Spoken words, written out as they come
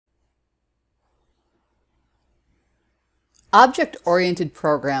Object-oriented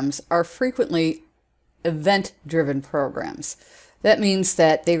programs are frequently event-driven programs. That means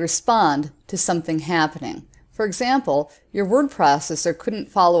that they respond to something happening. For example, your word processor couldn't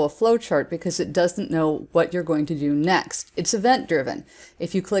follow a flowchart because it doesn't know what you're going to do next. It's event-driven.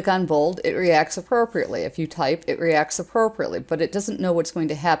 If you click on bold, it reacts appropriately. If you type, it reacts appropriately, but it doesn't know what's going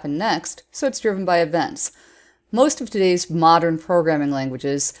to happen next, so it's driven by events. Most of today's modern programming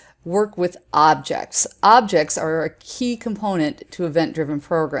languages work with objects. Objects are a key component to event-driven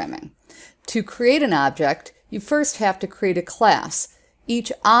programming. To create an object, you first have to create a class.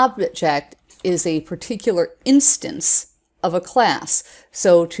 Each object is a particular instance of a class.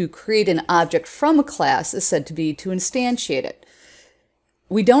 So to create an object from a class is said to be to instantiate it.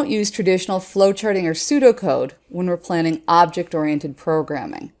 We don't use traditional flowcharting or pseudocode when we're planning object-oriented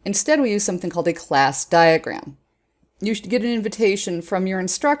programming. Instead, we use something called a class diagram. You should get an invitation from your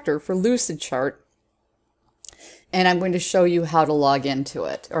instructor for Lucidchart, and I'm going to show you how to log into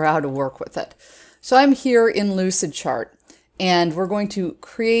it or how to work with it. So I'm here in Lucidchart, and we're going to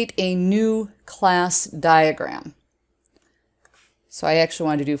create a new class diagram. So I actually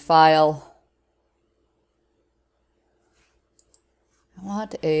want to do File. I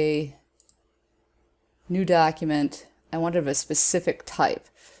want a new document. I want it of a specific type.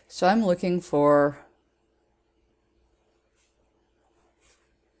 So I'm looking for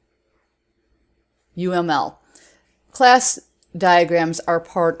UML. Class diagrams are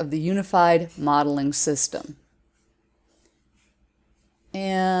part of the unified modeling system.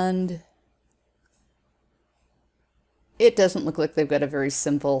 And it doesn't look like they've got a very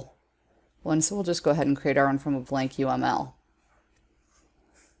simple one, so we'll just go ahead and create our own from a blank UML.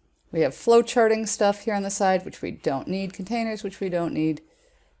 We have flowcharting stuff here on the side, which we don't need, containers, which we don't need,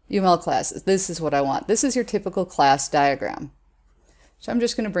 UML classes. This is what I want. This is your typical class diagram. So I'm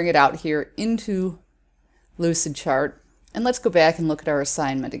just going to bring it out here into Lucidchart, and let's go back and look at our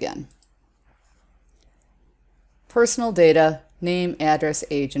assignment again. Personal data, name, address,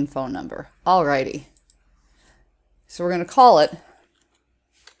 age, and phone number. Alrighty. So we're going to call it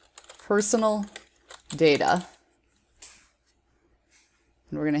personal data,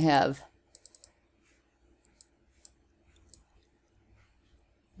 and we're going to have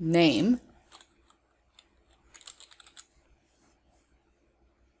name,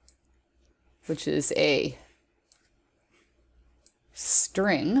 which is a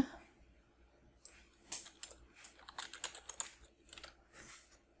string,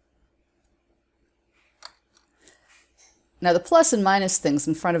 now the plus and minus things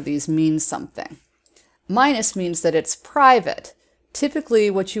in front of these mean something. Minus means that it's private.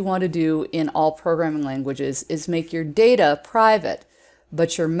 Typically what you want to do in all programming languages is make your data private,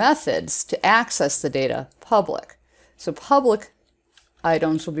 but your methods to access the data public. So public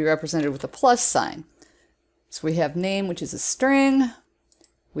items will be represented with a plus sign. So we have name, which is a string.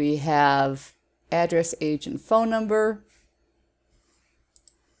 We have address, age, and phone number.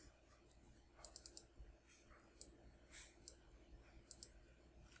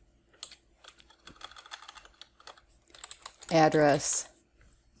 Address,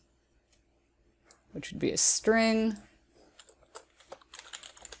 which would be a string.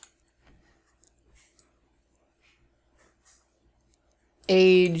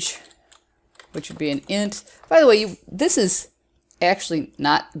 Age, which would be an int. By the way, this is actually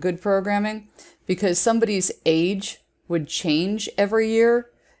not good programming because somebody's age would change every year.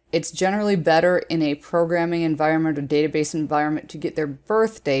 It's generally better in a programming environment or database environment to get their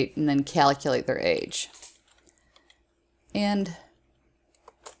birth date and then calculate their age. And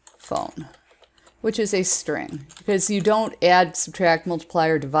phone, which is a string, because you don't add, subtract, multiply,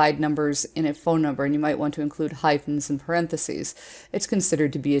 or divide numbers in a phone number, and you might want to include hyphens and parentheses. It's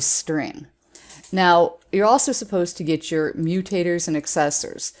considered to be a string. Now, you're also supposed to get your mutators and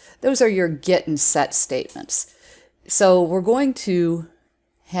accessors. Those are your get and set statements. So we're going to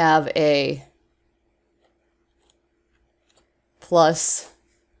have a plus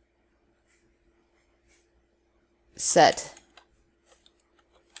set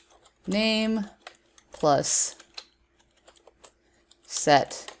name plus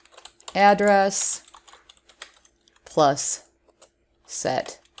set address plus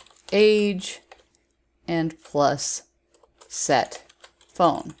set age and plus set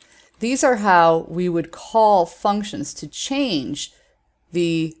phone. These are how we would call functions to change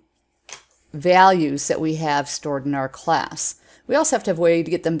the values that we have stored in our class. We also have to have a way to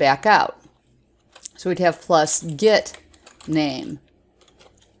get them back out. So we'd have plus get name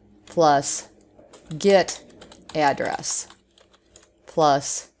plus get address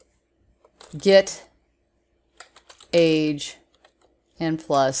plus get age and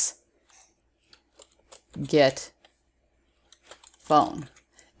plus get phone.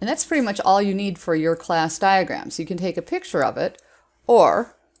 And that's pretty much all you need for your class diagrams. You can take a picture of it,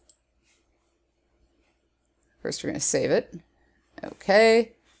 or first we're going to save it.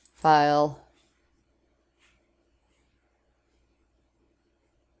 Okay, file,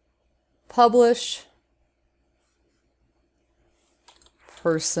 publish,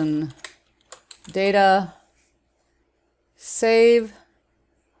 person data, save,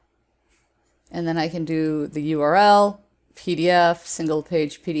 and then I can do the URL, PDF, single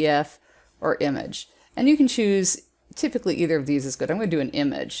page PDF, or image. And you can choose, typically either of these is good. I'm going to do an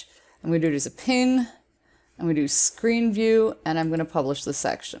image. I'm going to do it as a ping, I'm going to do screen view, and I'm going to publish the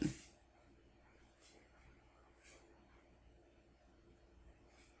section.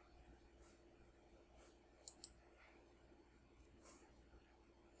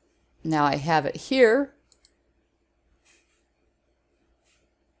 Now I have it here.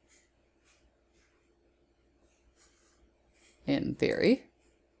 In theory.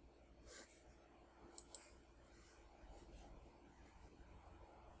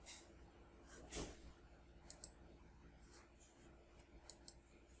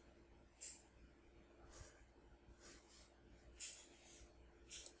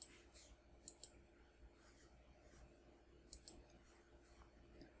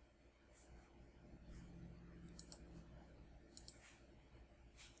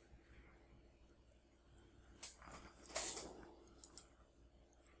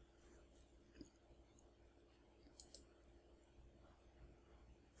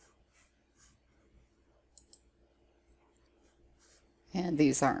 And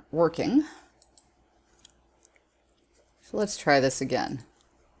these aren't working. So let's try this again.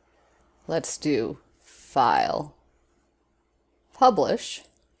 Let's do file, publish,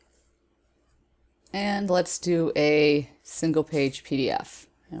 and let's do a single page PDF.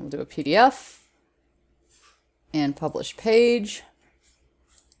 And we'll do a PDF and publish page.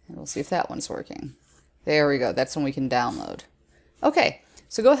 And we'll see if that one's working. There we go. That's one we can download. Okay,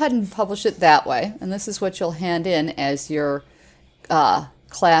 so go ahead and publish it that way. And this is what you'll hand in as your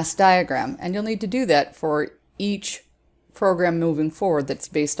class diagram, and you'll need to do that for each program moving forward that's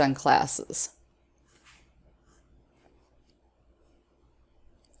based on classes.